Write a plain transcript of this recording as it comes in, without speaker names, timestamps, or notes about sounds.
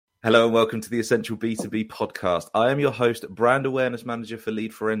Hello and welcome to the Essential B2B podcast. I am your host, brand awareness manager for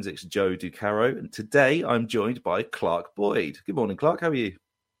Lead Forensics, Joe Ducaro, and today I'm joined by Clark Boyd. Good morning, Clark. How are you?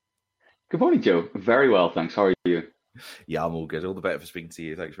 Good morning, Joe. Very well, thanks. How are you? Yeah, I'm all good. All the better for speaking to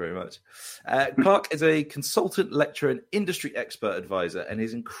you. Thanks very much. Clark is a consultant, lecturer, and industry expert advisor, and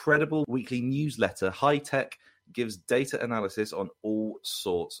his incredible weekly newsletter, High Tech, gives data analysis on all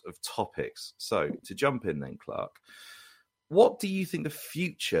sorts of topics. So, to jump in then, Clark, what do you think the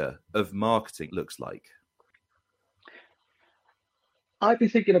future of marketing looks like? I've been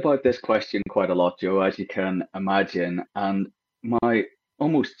thinking about this question quite a lot, Joe, as you can imagine. And my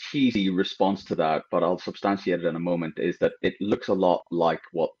almost cheesy response to that, but I'll substantiate it in a moment, is that it looks a lot like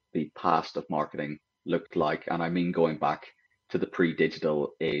what the past of marketing looked like. And I mean, going back to the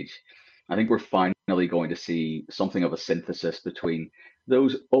pre-digital age. I think we're finally going to see something of a synthesis between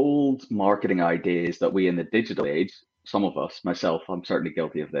those old marketing ideas that we in the digital age, some of us, myself, I'm certainly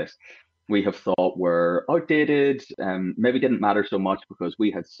guilty of this, we have thought were outdated, maybe didn't matter so much because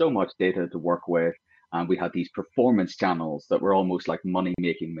we had so much data to work with, and we had these performance channels that were almost like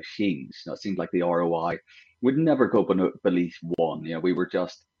money-making machines. It seemed like the ROI would never go beneath one. We were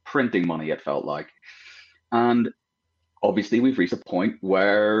just printing money, it felt like. And obviously, we've reached a point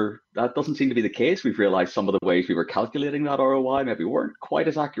where that doesn't seem to be the case. We've realized some of the ways we were calculating that ROI maybe weren't quite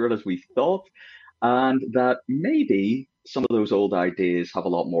as accurate as we thought, and that maybe some of those old ideas have a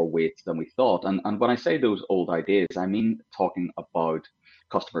lot more weight than we thought. And when I say those old ideas, I mean talking about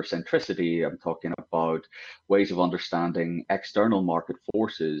customer centricity, I'm talking about ways of understanding external market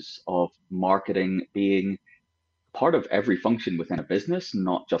forces, of marketing being part of every function within a business,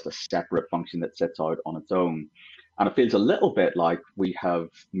 not just a separate function that sits out on its own. And it feels a little bit like we have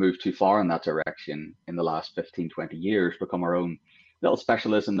moved too far in that direction in the last 15, 20 years, become our own little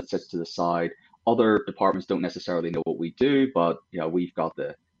specialism that sits to the side. Other departments don't necessarily know what we do, but we've got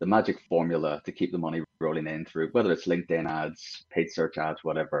the magic formula to keep the money rolling in through, whether it's LinkedIn ads, paid search ads,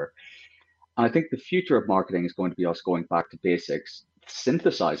 whatever. And I think the future of marketing is going to be us going back to basics,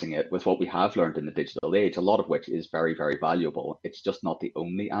 synthesizing it with what we have learned in the digital age, a lot of which is very, very valuable. It's just not the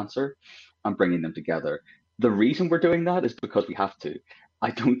only answer, and bringing them together. The reason we're doing that is because we have to. I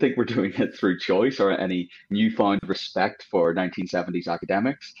don't think we're doing it through choice or any newfound respect for 1970s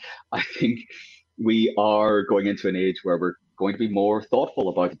academics. I think we are going into an age where we're going to be more thoughtful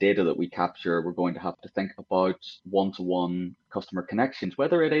about the data that we capture. We're going to have to think about one-to-one customer connections,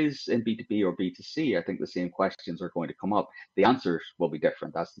 whether it is in B2B or B2C. I think the same questions are going to come up. The answers will be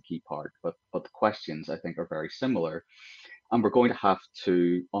different. That's the key part. But the questions, I think, are very similar. And we're going to have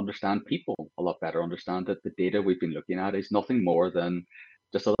to understand people a lot better, understand that the data we've been looking at is nothing more than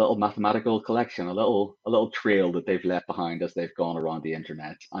just a little mathematical collection, a little trail that they've left behind as they've gone around the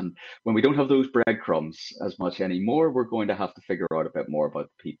internet. And when we don't have those breadcrumbs as much anymore, we're going to have to figure out a bit more about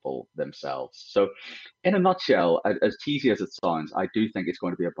the people themselves. So in a nutshell, as cheesy as it sounds, I do think it's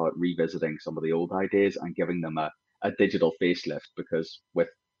going to be about revisiting some of the old ideas and giving them a digital facelift, because with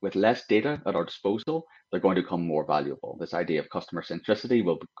less data at our disposal, they're going to become more valuable. This idea of customer centricity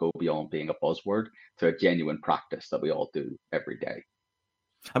will go beyond being a buzzword to a genuine practice that we all do every day.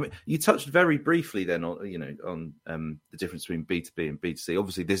 I mean, you touched very briefly then on the difference between B2B and B2C.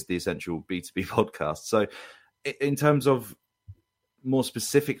 Obviously, this is the Essential B2B podcast. So in terms of more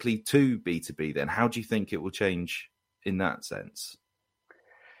specifically to B2B, then how do you think it will change in that sense?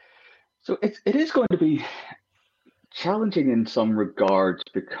 So it is going to be challenging in some regards,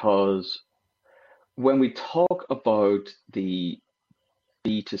 because when we talk about the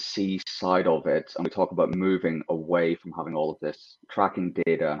B2C side of it, and we talk about moving away from having all of this tracking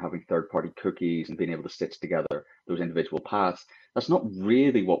data and having third-party cookies and being able to stitch together those individual paths, that's not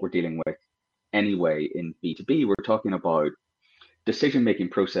really what we're dealing with anyway in B2B. We're talking about decision-making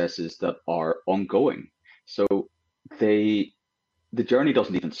processes that are ongoing. So the journey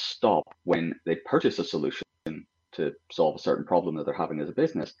doesn't even stop when they purchase a solution to solve a certain problem that they're having as a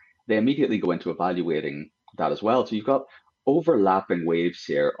business. They immediately go into evaluating that as well. So you've got overlapping waves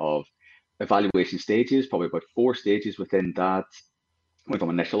here of evaluation stages, probably about 4 stages within that,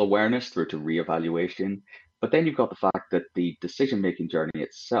 from initial awareness through to reevaluation. But then you've got the fact that the decision-making journey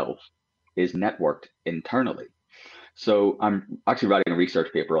itself is networked internally. So I'm actually writing a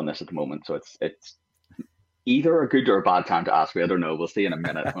research paper on this at the moment. So it's either a good or a bad time to ask me. I don't know. We'll see in a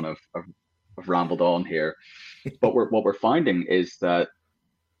minute when I've rambled on here. But what we're finding is that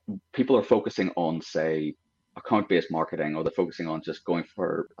people are focusing on, say, account-based marketing, or they're focusing on just going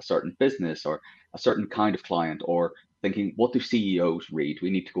for a certain business or a certain kind of client, or thinking, what do CEOs read? We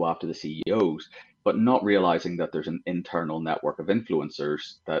need to go after the CEOs, but not realizing that there's an internal network of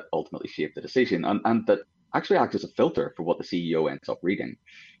influencers that ultimately shape the decision, and that actually act as a filter for what the CEO ends up reading.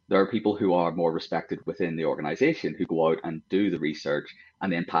 There are people who are more respected within the organization who go out and do the research and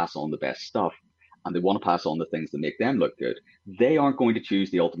then pass on the best stuff. And they want to pass on the things that make them look good. They aren't going to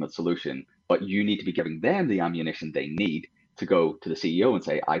choose the ultimate solution, but you need to be giving them the ammunition they need to go to the CEO and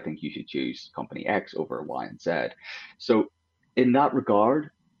say, I think you should choose company X over Y and Z. So in that regard,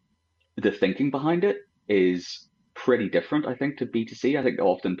 the thinking behind it is pretty different, I think, to B2C. I think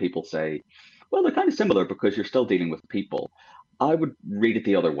often people say, well, they're kind of similar because you're still dealing with people. I would read it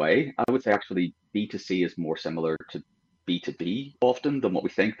the other way. I would say actually B2C is more similar to B2B often than what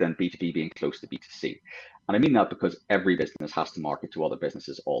we think, than B2B being close to B2C. And I mean that because every business has to market to other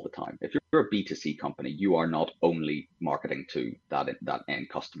businesses all the time. If you're a B2C company, you are not only marketing to that end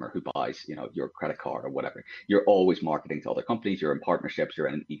customer who buys, your credit card or whatever. You're always marketing to other companies. You're in partnerships. You're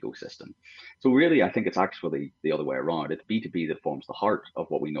in an ecosystem. So really, I think it's actually the other way around. It's B2B that forms the heart of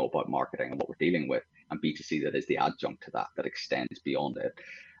what we know about marketing and what we're dealing with, and B2C that is the adjunct to that extends beyond it.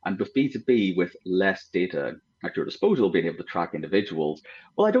 And with B2B, with less data at your disposal, being able to track individuals,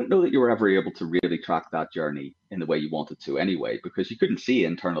 well, I don't know that you were ever able to really track that journey in the way you wanted to anyway, because you couldn't see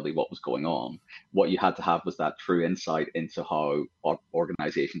internally what was going on. What you had to have was that true insight into how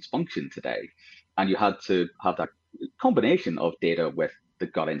organizations function today. And you had to have that combination of data with the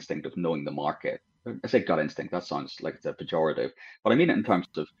gut instinct of knowing the market. I say gut instinct, that sounds like it's a pejorative, but I mean it in terms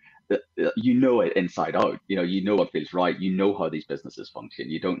of you know it inside out. You know what feels right. You know how these businesses function.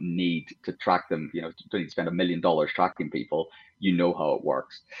 You don't need to track them. You don't need to spend $1 million tracking people. You know how it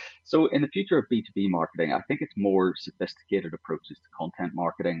works. So in the future of B2B marketing, I think it's more sophisticated approaches to content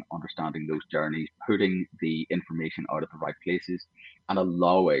marketing, understanding those journeys, putting the information out of the right places, and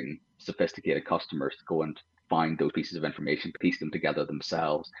allowing sophisticated customers to go and find those pieces of information, piece them together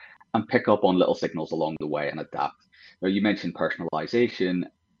themselves, and pick up on little signals along the way and adapt. Now, you mentioned personalization.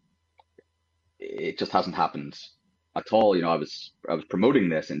 It just hasn't happened at all. I was promoting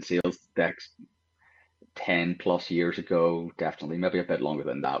this in sales decks 10 plus years ago, definitely, maybe a bit longer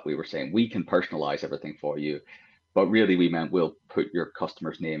than that. We were saying we can personalize everything for you, but really we meant we'll put your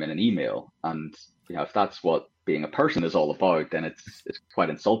customer's name in an email. And if that's what being a person is all about, then it's quite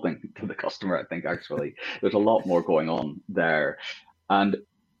insulting to the customer. I think actually there's a lot more going on there. And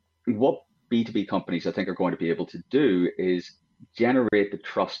what B2B companies I think are going to be able to do is generate the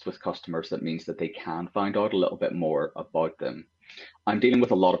trust with customers that means that they can find out a little bit more about them. I'm dealing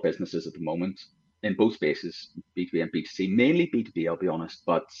with a lot of businesses at the moment in both spaces, B2B and B2C, mainly B2B, I'll be honest,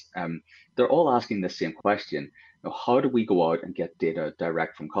 but they're all asking the same question. How do we go out and get data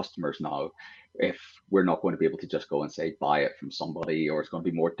direct from customers now if we're not going to be able to just go and say, buy it from somebody, or it's going to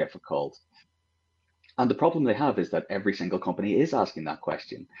be more difficult? And the problem they have is that every single company is asking that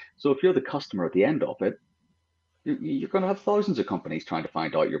question. So if you're the customer at the end of it, you're going to have thousands of companies trying to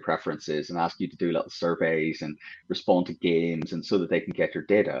find out your preferences and ask you to do little surveys and respond to games, and so that they can get your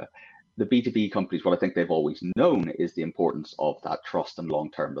data. The B2B companies, what I think they've always known is the importance of that trust and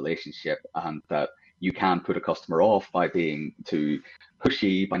long-term relationship, and that you can put a customer off by being too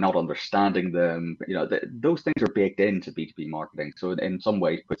pushy, by not understanding them. Those things are baked into B2B marketing. So in some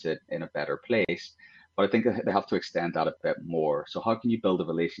ways puts it in a better place. But I think they have to extend that a bit more. So how can you build a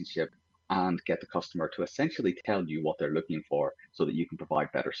relationship and get the customer to essentially tell you what they're looking for so that you can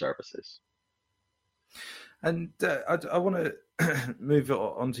provide better services? And I want to move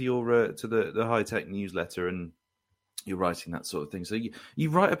on to your to the high tech newsletter, and you're writing that sort of thing. So you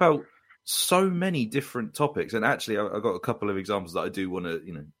write about so many different topics, and actually I've got a couple of examples that I do want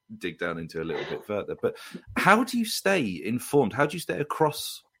to dig down into a little bit further. But how do you stay informed? How do you stay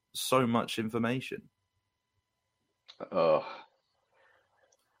across so much information? I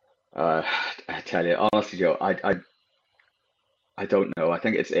tell you honestly, Joe, I don't know. I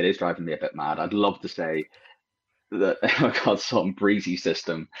think it is driving me a bit mad. I'd love to say that I've got some breezy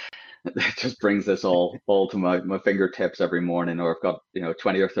system that just brings this all to my fingertips every morning, or I've got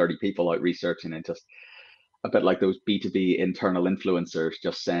 20 or 30 people out researching, and just a bit like those B2B internal influencers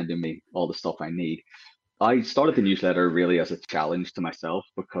just sending me all the stuff I need. I started the newsletter really as a challenge to myself,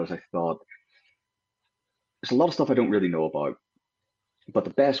 because I thought there's a lot of stuff I don't really know about. But the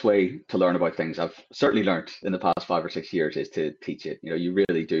best way to learn about things, I've certainly learned in the past 5 or 6 years, is to teach it. You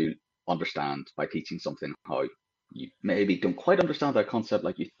really do understand by teaching something how you maybe don't quite understand that concept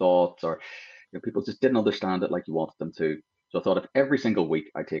like you thought, or people just didn't understand it like you wanted them to. So I thought if every single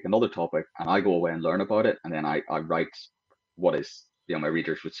week I take another topic and I go away and learn about it, and then I write what is, my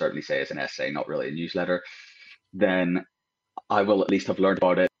readers would certainly say is an essay, not really a newsletter, then I will at least have learned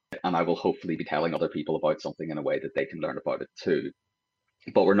about it, and I will hopefully be telling other people about something in a way that they can learn about it too.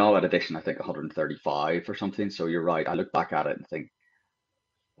 But we're now at edition, I think, 135 or something. So you're right. I look back at it and think,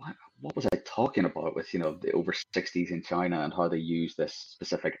 what was I talking about with, the over 60s in China and how they use this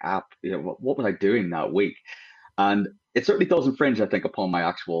specific app. What was I doing that week? And it certainly does infringe, I think, upon my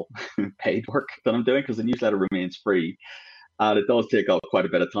actual paid work that I'm doing, because the newsletter remains free. And it does take up quite a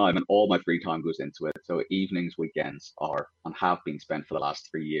bit of time, and all my free time goes into it. So evenings, weekends are and have been spent for the last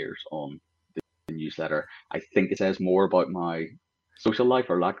 3 years on the newsletter. I think it says more about my social life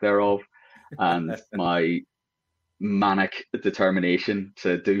or lack thereof, and my manic determination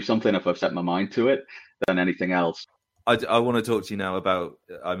to do something if I've set my mind to it, than anything else. I want to talk to you now about,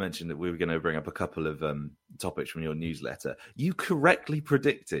 I mentioned that we were going to bring up a couple of topics from your newsletter. You correctly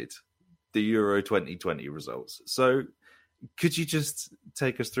predicted the Euro 2020 results. So could you just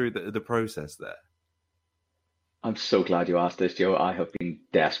take us through the process there? I'm so glad you asked this, Joe. I have been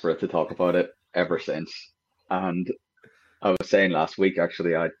desperate to talk about it ever since. And I was saying last week,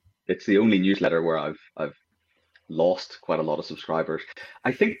 actually, it's the only newsletter where I've lost quite a lot of subscribers.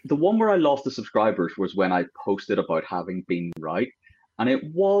 I think the one where I lost the subscribers was when I posted about having been right, and it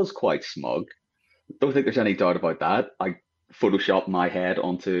was quite smug. Don't think there's any doubt about that. I photoshopped my head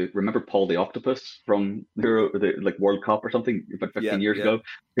onto, remember Paul the Octopus from the World Cup or something about 15 years ago,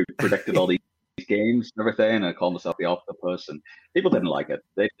 who predicted all these games and everything, and I called myself the Octopus, and people didn't like it.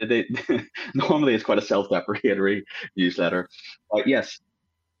 They normally it's quite a self-deprecatory newsletter. But yes,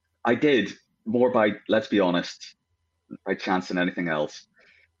 I did, more by, let's be honest, by chance than anything else,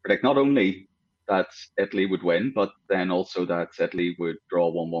 predict not only that Italy would win, but then also that Italy would draw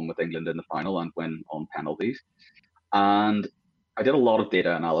 1-1 with England in the final and win on penalties. And I did a lot of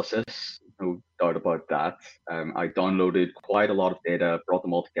data analysis, no doubt about that. I downloaded quite a lot of data, brought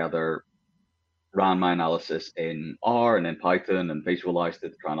them all together, ran my analysis in R and in Python, and visualized it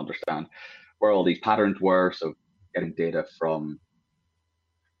to try and understand where all these patterns were. So getting data from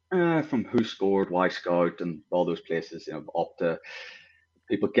Who Scored, Wyscout, and all those places, Opta,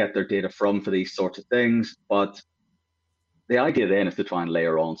 people get their data from for these sorts of things. But the idea then is to try and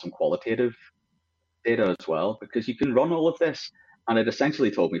layer on some qualitative data as well, because you can run all of this, and it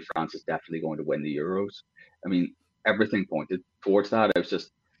essentially told me France is definitely going to win the Euros. I mean, everything pointed towards that. It was just,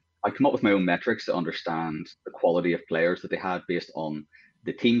 I come up with my own metrics to understand the quality of players that they had based on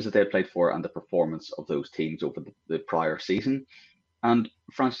the teams that they had played for and the performance of those teams over the prior season. And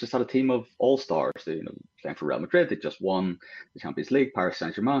France just had a team of all-stars. They, playing for Real Madrid, they just won the Champions League. Paris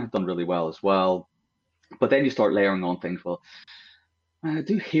Saint-Germain had done really well as well. But then you start layering on things. Well, I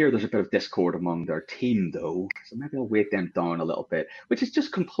do hear there's a bit of discord among their team, though, so maybe I'll weight them down a little bit, which is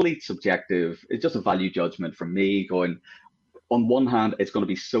just complete subjective. It's just a value judgment from me going, on one hand, it's going to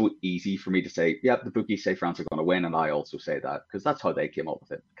be so easy for me to say, yep, the bookies say France are going to win, and I also say that, because that's how they came up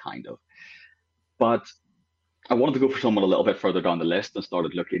with it, kind of. But I wanted to go for someone a little bit further down the list and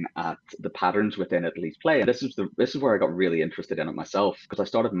started looking at the patterns within Italy's play. And this is where I got really interested in it myself, because I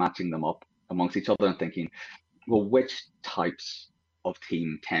started matching them up amongst each other and thinking, well, which types of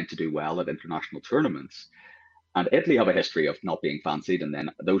team tend to do well at international tournaments? And Italy have a history of not being fancied, and then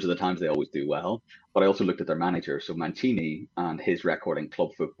those are the times they always do well. But I also looked at their manager, so Mancini, and his record in club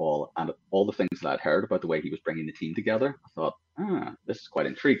football, and all the things that I'd heard about the way he was bringing the team together. I thought, this is quite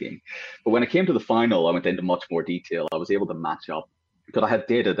intriguing. But when it came to the final, I went into much more detail. I was able to match up, because I had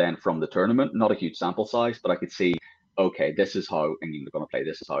data then from the tournament, not a huge sample size, but I could see, okay, this is how England are going to play,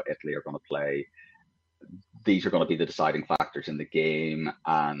 this is how Italy are going to play. These are going to be the deciding factors in the game.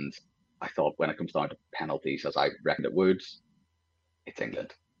 And I thought, when it comes down to penalties, as I reckoned it would, it's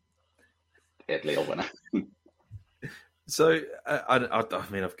England. Italy will win it. So, I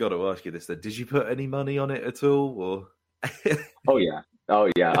mean, I've got to ask you this then. Did you put any money on it at all? Or? Oh,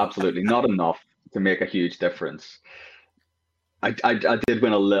 yeah, absolutely. Not enough to make a huge difference. I did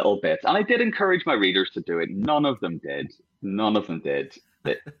win a little bit. And I did encourage my readers to do it. None of them did.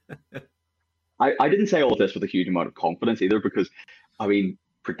 I didn't say all of this with a huge amount of confidence either, because, I mean,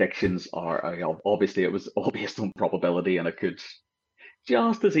 predictions are, obviously it was all based on probability, and it could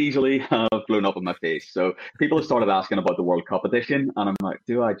just as easily have blown up in my face. So people have started asking about the World Cup edition, and I'm like,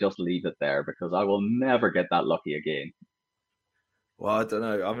 do I just leave it there? Because I will never get that lucky again. Well, I don't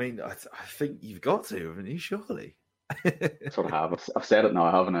know. I mean, I think you've got to, haven't you, surely? Sort of have. I've said it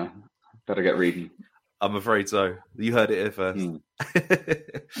now, haven't I? Better get reading. I'm afraid so. You heard it here first.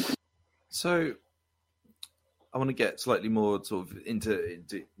 So, I want to get slightly more sort of into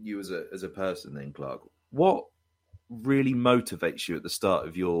you as a person then, Clark. What really motivates you at the start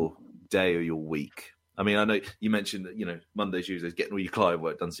of your day or your week? I mean, I know you mentioned that, Mondays, Tuesdays, getting all your client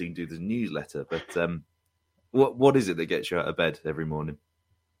work done so you can do the newsletter, but what is it that gets you out of bed every morning?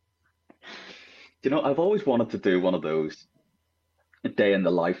 I've always wanted to do one of those day in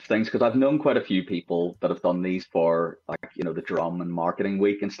the life things, because I've known quite a few people that have done these for, like, the drum and marketing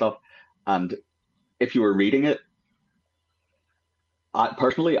week and stuff. And if you were reading it,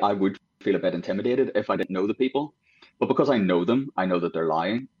 personally, I would feel a bit intimidated if I didn't know the people. But because I know them, I know that they're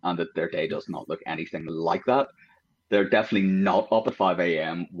lying and that their day does not look anything like that. They're definitely not up at 5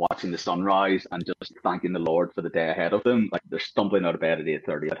 a.m. watching the sunrise and just thanking the Lord for the day ahead of them. Like they're stumbling out of bed at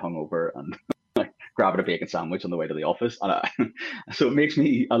 8:30 at hungover and grabbing a bacon sandwich on the way to the office. So it makes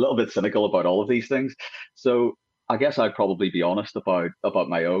me a little bit cynical about all of these things. So I guess I'd probably be honest about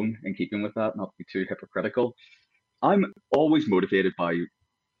my own in keeping with that, not to be too hypocritical. I'm always motivated by,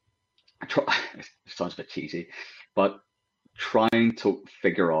 it sounds a bit cheesy, but trying to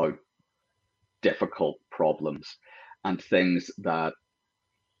figure out difficult problems and things that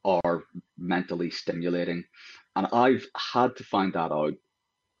are mentally stimulating. And I've had to find that out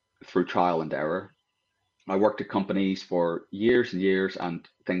through trial and error. I worked at companies for years and years, and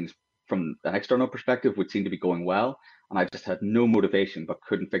things from an external perspective would seem to be going well. And I just had no motivation, but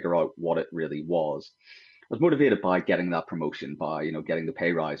couldn't figure out what it really was. I was motivated by getting that promotion, by getting the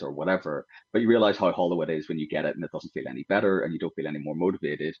pay rise or whatever. But you realize how hollow it is when you get it, and it doesn't feel any better, and you don't feel any more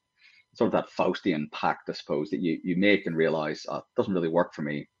motivated. Sort of that Faustian pact, I suppose, that you make and realize it doesn't really work for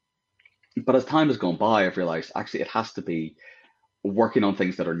me. But as time has gone by, I've realized actually it has to be working on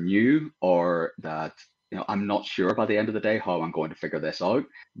things that are new, or that I'm not sure by the end of the day how I'm going to figure this out.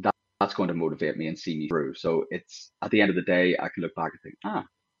 That's going to motivate me and see me through. So it's at the end of the day, I can look back and think,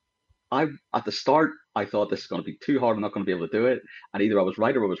 at the start, I thought this is going to be too hard. I'm not going to be able to do it. And either I was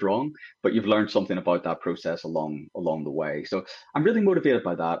right or I was wrong, but you've learned something about that process along the way. So I'm really motivated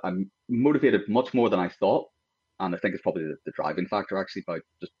by that. I'm motivated much more than I thought. And I think it's probably the driving factor actually, by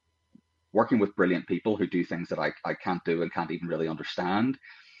just working with brilliant people who do things that I can't do and can't even really understand,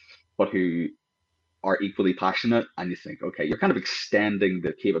 but who are equally passionate. And you think, okay, you're kind of extending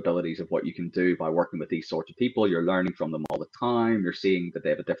the capabilities of what you can do by working with these sorts of people. You're learning from them all the time. You're seeing that they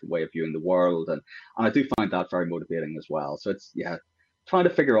have a different way of viewing the world. And I do find that very motivating as well. So it's, trying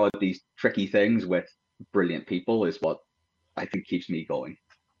to figure out these tricky things with brilliant people is what I think keeps me going.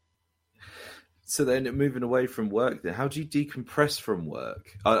 So then moving away from work, then how do you decompress from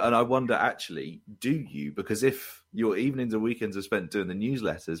work? And I wonder, actually, do you? Because if your evenings and weekends are spent doing the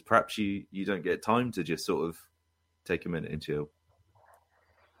newsletters, perhaps you don't get time to just sort of take a minute and chill.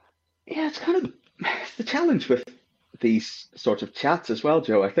 Yeah, it's kind of the challenge with these sorts of chats as well,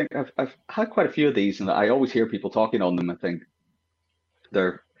 Joe. I think I've had quite a few of these, and I always hear people talking on them. I think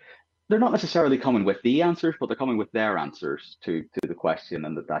they're not necessarily coming with the answers, but they're coming with their answers to the question,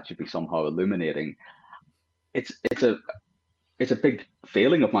 and that should be somehow illuminating. It's a big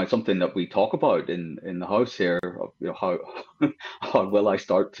failing of mine, something that we talk about in the house here. How how will I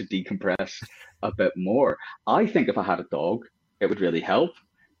start to decompress a bit more? I think if I had a dog, it would really help,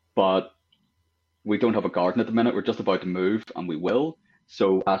 but we don't have a garden at the minute. We're just about to move, and we will.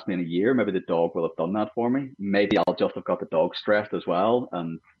 So ask me in a year, maybe the dog will have done that for me. Maybe I'll just have got the dog stressed as well.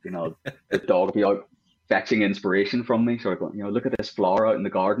 And, the dog will be out fetching inspiration from me. Sort of going, look at this flower out in the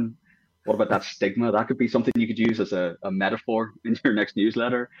garden. What about that stigma? That could be something you could use as a metaphor in your next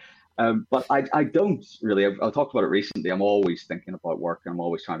newsletter. But I don't really. I've talked about it recently. I'm always thinking about work. I'm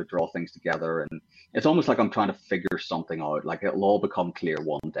always trying to draw things together, and it's almost like I'm trying to figure something out. Like it'll all become clear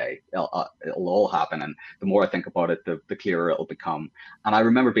one day. It'll all happen, and the more I think about it, the clearer it'll become. And I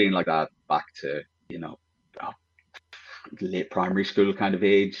remember being like that back to late primary school kind of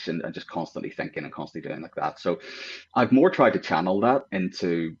age, and just constantly thinking and constantly doing like that. So I've more tried to channel that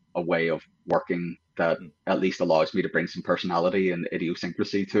into a way of working that at least allows me to bring some personality and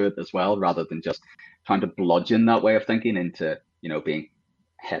idiosyncrasy to it as well, rather than just trying to bludgeon that way of thinking into, being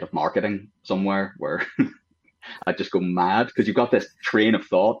head of marketing somewhere where I just go mad because you've got this train of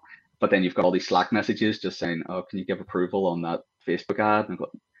thought, but then you've got all these Slack messages just saying, oh, can you give approval on that Facebook ad? And I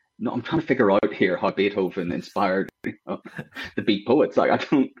go, no, I'm trying to figure out here how Beethoven inspired the Beat Poets. Like I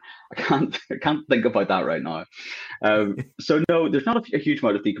can't think about that right now. So no, there's not a huge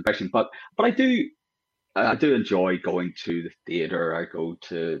amount of decompression, but I do enjoy going to the theater. I go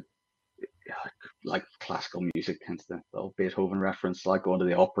to like classical music, hence the Beethoven reference, like going to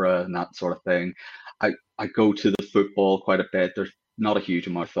the opera and that sort of thing. I go to the football quite a bit. There's not a huge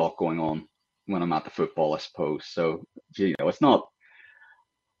amount of thought going on when I'm at the football, I suppose. So, it's not.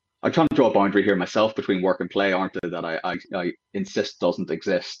 I'm trying to draw a boundary here myself between work and play, aren't I? That I insist doesn't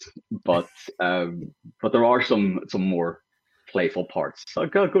exist, but there are some more playful parts. So I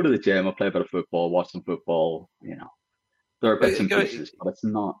go to the gym, I play a bit of football, watch some football. There are bits and pieces, but it's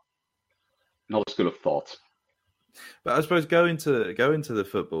not a school of thought. But I suppose go into the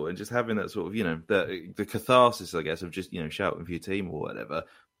football and just having that sort of the catharsis, I guess, of just shouting for your team or whatever.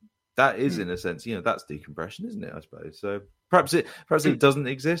 That is, in a sense, that's decompression, isn't it? I suppose. So perhaps it doesn't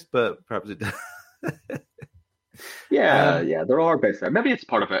exist, but perhaps it does. Yeah, there are bits there. Maybe it's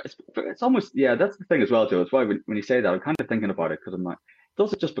part of it. It's almost, yeah, that's the thing as well, Joe. It's why when you say that, I'm kind of thinking about it because I'm like,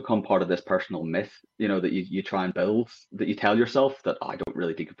 does it just become part of this personal myth, that you try and build, that you tell yourself that I don't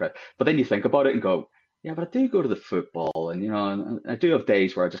really decompress. But then you think about it and go, yeah, but I do go to the football and I do have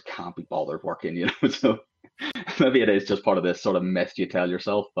days where I just can't be bothered working. So maybe it is just part of this sort of myth you tell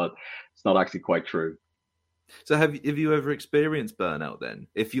yourself, but it's not actually quite true. So have you ever experienced burnout then?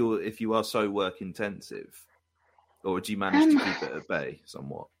 If you are so work intensive, or do you manage to keep it at bay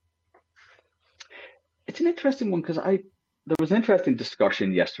somewhat? It's an interesting one because there was an interesting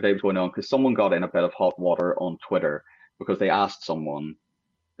discussion yesterday going on because someone got in a bit of hot water on Twitter because they asked someone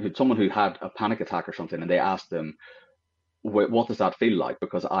who had a panic attack or something, and they asked them, what does that feel like?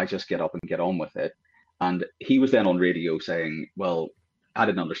 Because I just get up and get on with it. And he was then on radio saying, well, I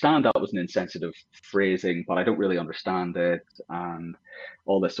didn't understand that was an insensitive phrasing, but I don't really understand it and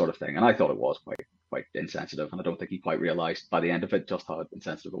all this sort of thing. And I thought it was quite insensitive, and I don't think he quite realized by the end of it just how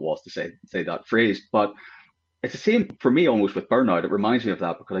insensitive it was to say that phrase. But it's the same for me almost with burnout. It reminds me of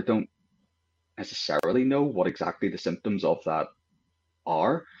that because I don't necessarily know what exactly the symptoms of that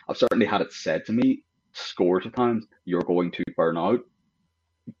are. I've certainly had it said to me scores of times, you're going to burn out,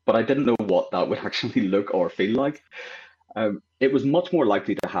 but I didn't know what that would actually look or feel like. It was much more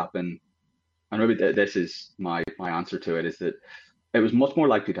likely to happen, and maybe this is my answer to it, is that it was much more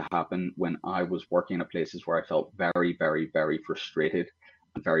likely to happen when I was working at places where I felt very, very, very frustrated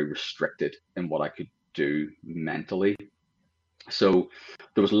and very restricted in what I could do mentally. So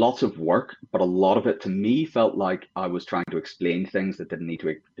there was lots of work, but a lot of it to me felt like I was trying to explain things that didn't need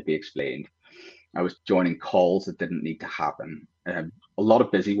to be explained. I was joining calls that didn't need to happen. A lot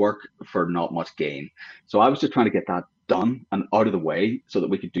of busy work for not much gain. So I was just trying to get that done and out of the way so that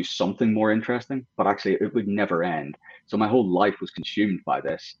we could do something more interesting, but actually it would never end. So my whole life was consumed by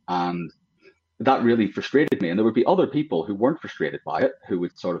this. And that really frustrated me. And there would be other people who weren't frustrated by it, who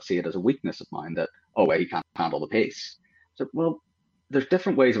would sort of see it as a weakness of mine that, oh, well, he can't handle the pace. So, well, there's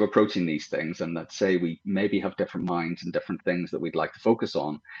different ways of approaching these things. And let's say we maybe have different minds and different things that we'd like to focus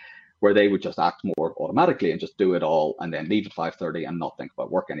on, where they would just act more automatically and just do it all and then leave at 5:30 and not think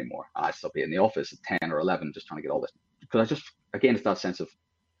about work anymore. I'd still be in the office at 10 or 11 just trying to get all this. Because again, it's that sense of,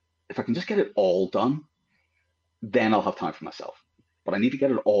 if I can just get it all done, then I'll have time for myself. But I need to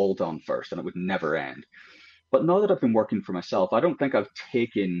get it all done first, and it would never end. But now that I've been working for myself, I don't think I've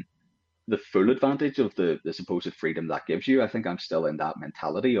taken the full advantage of the supposed freedom that gives you. I think I'm still in that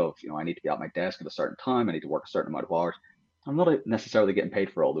mentality of, I need to be at my desk at a certain time. I need to work a certain amount of hours. I'm not necessarily getting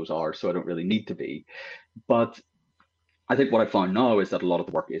paid for all those hours, so I don't really need to be. But I think what I found now is that a lot of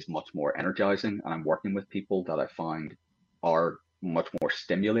the work is much more energizing, and I'm working with people that I find are much more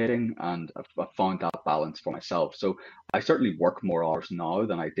stimulating, and I've found that balance for myself. So I certainly work more hours now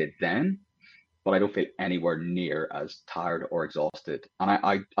than I did then, but I don't feel anywhere near as tired or exhausted.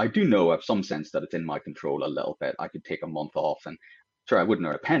 And I do know, I have some sense that it's in my control a little bit. I could take a month off, and sure, I wouldn't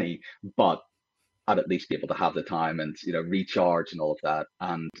earn a penny, but I'd at least be able to have the time and recharge and all of that.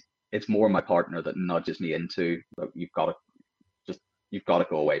 And it's more my partner that nudges me into, look, you've got to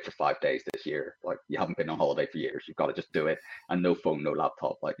go away for 5 days this year. Like, you haven't been on holiday for years. You've got to just do it, and no phone, no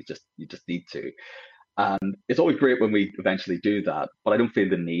laptop. Like, you just need to. And it's always great when we eventually do that, but I don't feel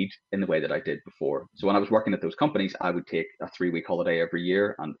the need in the way that I did before. So when I was working at those companies, I would take a 3-week holiday every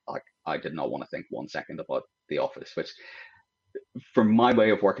year, and I did not want to think 1 second about the office, which, from my way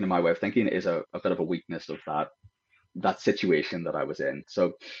of working and my way of thinking, is a bit of a weakness of that situation that I was in.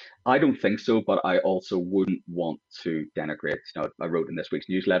 So I don't think so, but I also wouldn't want to denigrate. I wrote in this week's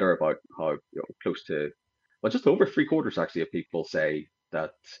newsletter about how close to, well, just over 3/4 actually of people say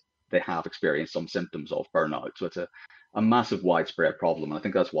that they have experienced some symptoms of burnout. So it's a massive widespread problem. And I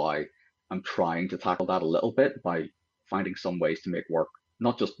think that's why I'm trying to tackle that a little bit by finding some ways to make work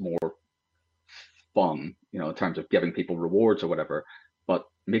not just more fun, in terms of giving people rewards or whatever, but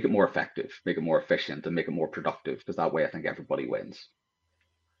make it more effective, make it more efficient, and make it more productive, because that way I think everybody wins.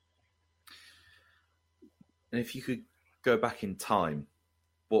 And if you could go back in time,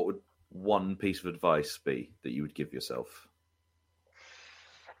 what would one piece of advice be that you would give yourself?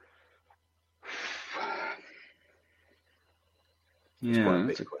 Yeah,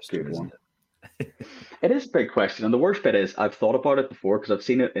 that's a good one. It is a big question, and the worst bit is I've thought about it before because I've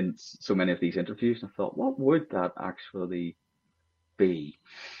seen it in so many of these interviews, and I thought, what would that actually be?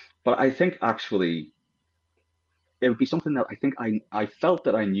 But I think actually it would be something that I think I felt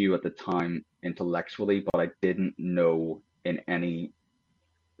that I knew at the time intellectually, but I didn't know in any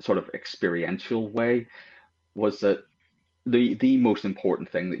sort of experiential way, was that the most important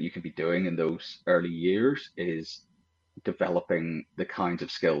thing that you can be doing in those early years is developing the kinds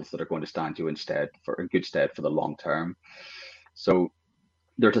of skills that are going to stand you in good stead for the long term. So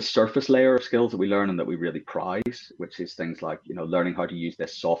there's a surface layer of skills that we learn and that we really prize, which is things like, learning how to use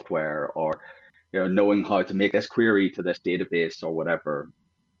this software, or knowing how to make this query to this database or whatever.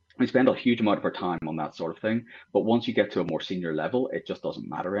 We spend a huge amount of our time on that sort of thing, but once you get to a more senior level, it just doesn't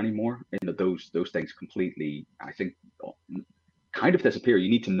matter anymore. Those things completely, I think, kind of disappear. You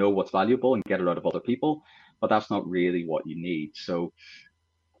need to know what's valuable and get it out of other people, but that's not really what you need. So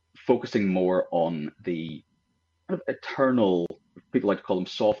focusing more on the kind of eternal, people like to call them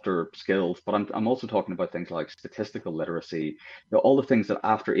softer skills, but I'm also talking about things like statistical literacy, all the things that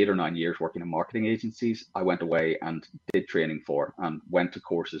after 8 or 9 years working in marketing agencies, I went away and did training for and went to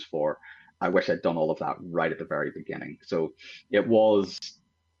courses for. I wish I'd done all of that right at the very beginning. So it was,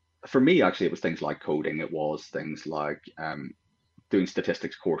 for me, actually, it was things like coding. It was things like doing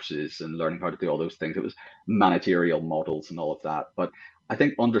statistics courses and learning how to do all those things. It was managerial models and all of that. But I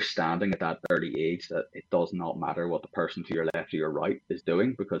think understanding at that early age that it does not matter what the person to your left or your right is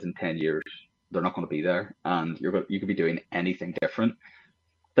doing, because in 10 years, they're not going to be there and you could be doing anything different.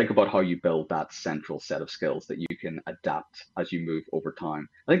 Think about how you build that central set of skills that you can adapt as you move over time.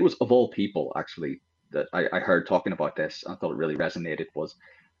 I think it was, of all people, actually, that I heard talking about this. I thought it really resonated. Was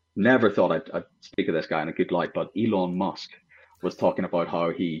never thought I'd speak of this guy in a good light, but Elon Musk was talking about how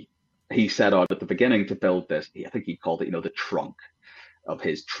he set out at the beginning to build this. I think he called it, the trunk of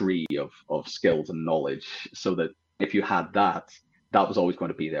his tree of skills and knowledge, so that if you had that, that was always going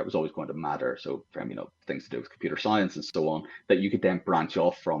to be there. It was always going to matter. So from things to do with computer science and so on, that you could then branch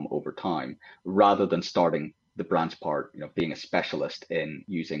off from over time, rather than starting the branch part, being a specialist in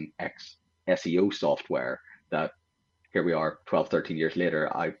using X SEO software. That here we are 12, 13 years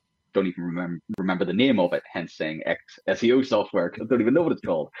later, I don't even remember the name of it, hence saying X SEO software, because I don't even know what it's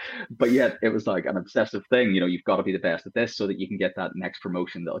called. But yet it was like an obsessive thing. You've got to be the best at this so that you can get that next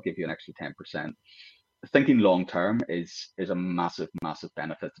promotion that'll give you an extra 10%. Thinking long term is a massive, massive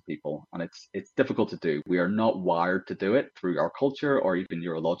benefit to people, and it's difficult to do. We are not wired to do it through our culture or even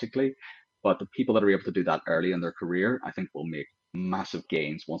neurologically, but the people that are able to do that early in their career, I think, will make massive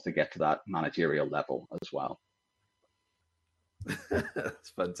gains once they get to that managerial level as well. That's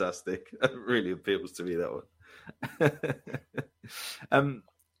fantastic. It really appeals to me, that one.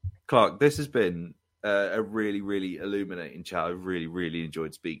 Clark, this has been a really, really illuminating chat. I've really, really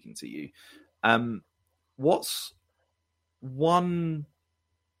enjoyed speaking to you. What's one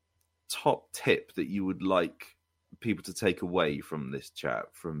top tip that you would like people to take away from this chat?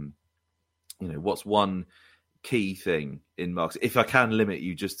 From, what's one key thing in marketing? If I can limit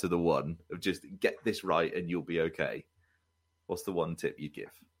you just to the one of just get this right and you'll be okay. What's the one tip you'd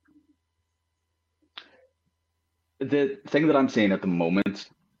give? The thing that I'm seeing at the moment,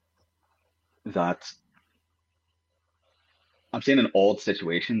 that I'm seeing an odd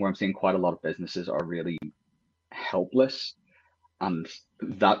situation where I'm seeing quite a lot of businesses are really helpless. And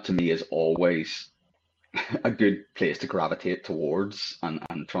that to me is always a good place to gravitate towards and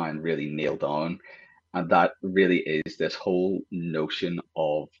try and really nail down. And that really is this whole notion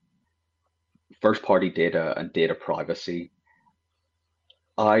of first party data and data privacy.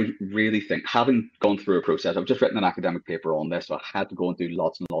 I really think, having gone through a process, I've just written an academic paper on this, so I had to go and do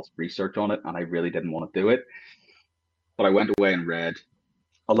lots and lots of research on it, and I really didn't want to do it. But I went away and read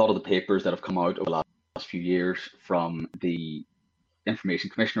a lot of the papers that have come out over the last few years from the Information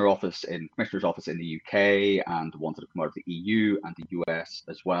Commissioner's office in the UK, and the ones that have come out of the EU and the US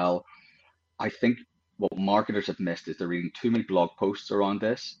as well. I think what marketers have missed is they're reading too many blog posts around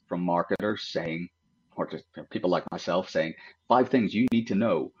this from marketers saying, or just people like myself saying, 5 things you need to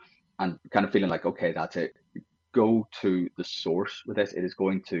know, and kind of feeling like, okay, that's it. Go to the source with this. It is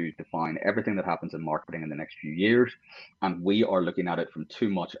going to define everything that happens in marketing in the next few years. And we are looking at it from too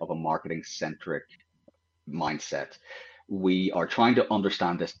much of a marketing centric mindset. We are trying to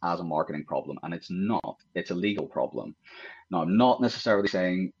understand this as a marketing problem, and it's not. It's a legal problem. Now, I'm not necessarily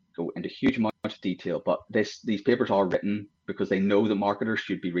saying go into huge amounts of detail, but these papers are written because they know that marketers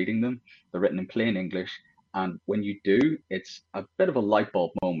should be reading them. They're written in plain English. And when you do, it's a bit of a light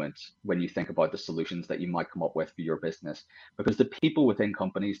bulb moment when you think about the solutions that you might come up with for your business. Because the people within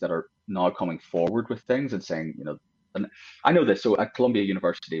companies that are now coming forward with things and saying, and I know this. So at Columbia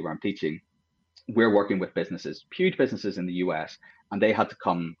University, where I'm teaching, we're working with businesses, huge businesses in the US, and they had to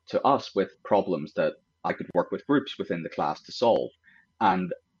come to us with problems that I could work with groups within the class to solve.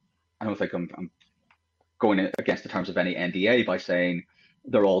 And I don't think I'm going against the terms of any NDA by saying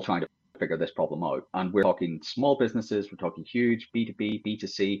they're all trying to figure this problem out. And we're talking small businesses, we're talking huge B2B,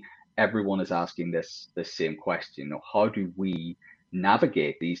 B2C, everyone is asking this same question. You know, how do we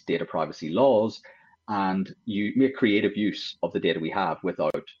navigate these data privacy laws and you make creative use of the data we have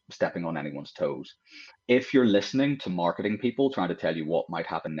without stepping on anyone's toes? If you're listening to marketing people trying to tell you what might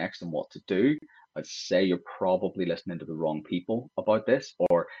happen next and what to do, I'd say you're probably listening to the wrong people about this,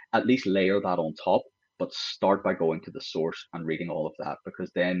 or at least layer that on top, but start by going to the source and reading all of that,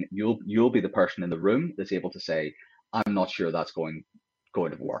 because then you'll be the person in the room that's able to say, I'm not sure that's going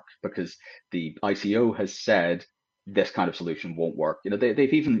to work, because the ICO has said this kind of solution won't work. You know,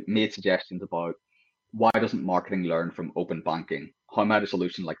 they've even made suggestions about why doesn't marketing learn from open banking? How might a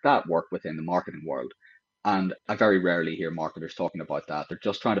solution like that work within the marketing world? And I very rarely hear marketers talking about that. They're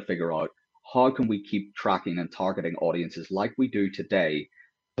just trying to figure out, how can we keep tracking and targeting audiences like we do today,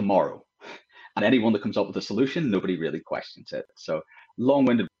 tomorrow? And anyone that comes up with a solution, nobody really questions it. So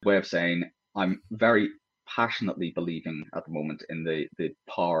long-winded way of saying, I'm very passionately believing at the moment in the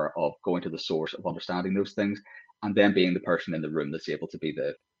power of going to the source of understanding those things, and then being the person in the room that's able to be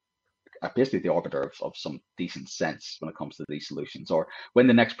basically the arbiter of some decent sense when it comes to these solutions. Or when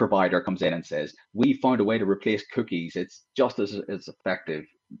the next provider comes in and says, we found a way to replace cookies, it's just as effective,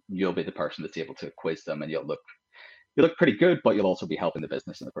 you'll be the person that's able to quiz them, and you'll look pretty good, but you'll also be helping the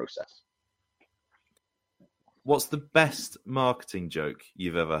business in the process. What's the best marketing joke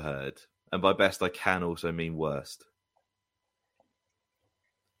you've ever heard? And by best, I can also mean worst.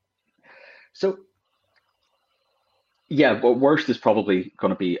 So, yeah, well, worst is probably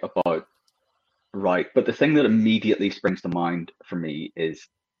going to be about right. But the thing that immediately springs to mind for me is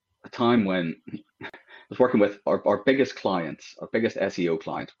a time when I was working with our biggest clients, our biggest SEO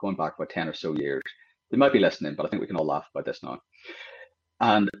clients, going back about 10 or so years. They might be listening, but I think we can all laugh about this now.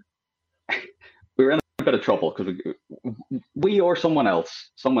 And we were in a bit of trouble because we or someone else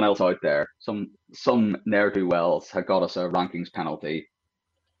out there, some ne'er-do-wells had got us a rankings penalty.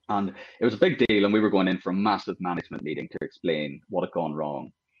 And it was a big deal, and we were going in for a massive management meeting to explain what had gone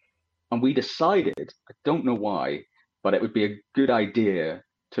wrong. And we decided, I don't know why, but it would be a good idea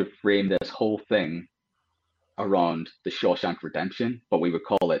to frame this whole thing around the Shawshank Redemption, but we would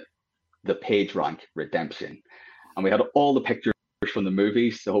call it the PageRank Redemption. And we had all the pictures from the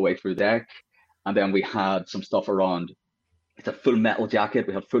movies the whole way through deck. And then we had some stuff around, it's a Full Metal jacket.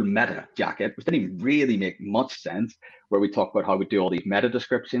 We had Full Meta jacket, which didn't even really make much sense, where we talk about how we do all these meta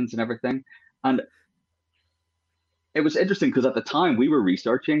descriptions and everything. And it was interesting because at the time we were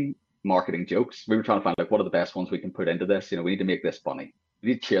researching marketing jokes. We were trying to find, like, what are the best ones we can put into this? You know, we need to make this funny. We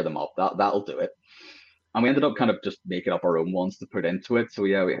need to cheer them up. That'll do it. And we ended up kind of just making up our own ones to put into it. So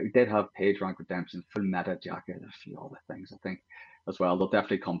yeah, we did have PageRank Redemption, Full Meta jacket, a few other things, I think, as well. They'll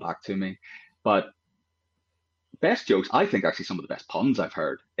definitely come back to me. But best jokes, I think actually some of the best puns I've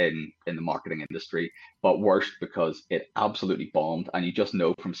heard in the marketing industry, but worst because it absolutely bombed. And you just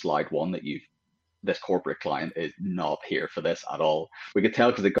know from slide one that this corporate client is not here for this at all. We could tell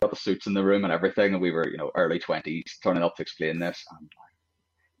because they got the suits in the room and everything, and we were, early 20s turning up to explain this. And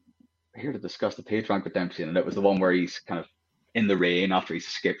we're here to discuss the PageRank Redemption, and it was the one where he's kind of in the rain after he's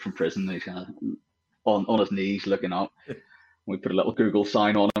escaped from prison. He's kind of on his knees looking up. We put a little Google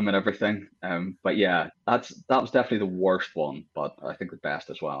sign on him and everything. But yeah, that was definitely the worst one, but I think the best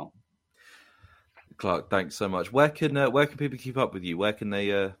as well. Clark, thanks so much. Where can people keep up with you? Where can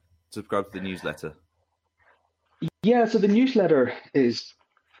they subscribe to the newsletter? Yeah, so the newsletter is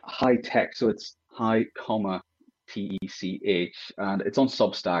high tech, so it's high, TECH, and it's on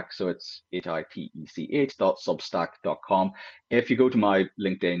Substack, so it's hitech.substack.com. If you go to my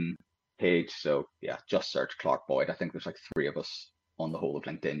LinkedIn page, so yeah, just search Clark Boyd. I think there's like 3 of us on the whole of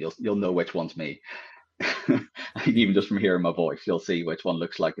LinkedIn. You'll know which one's me. Even just from hearing my voice, you'll see which one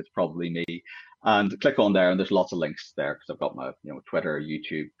looks like it's probably me. And click on there, and there's lots of links there because I've got my Twitter,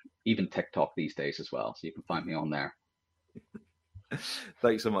 YouTube, even TikTok these days as well. So you can find me on there.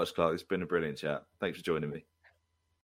 Thanks so much, Clark. It's been a brilliant chat. Thanks for joining me.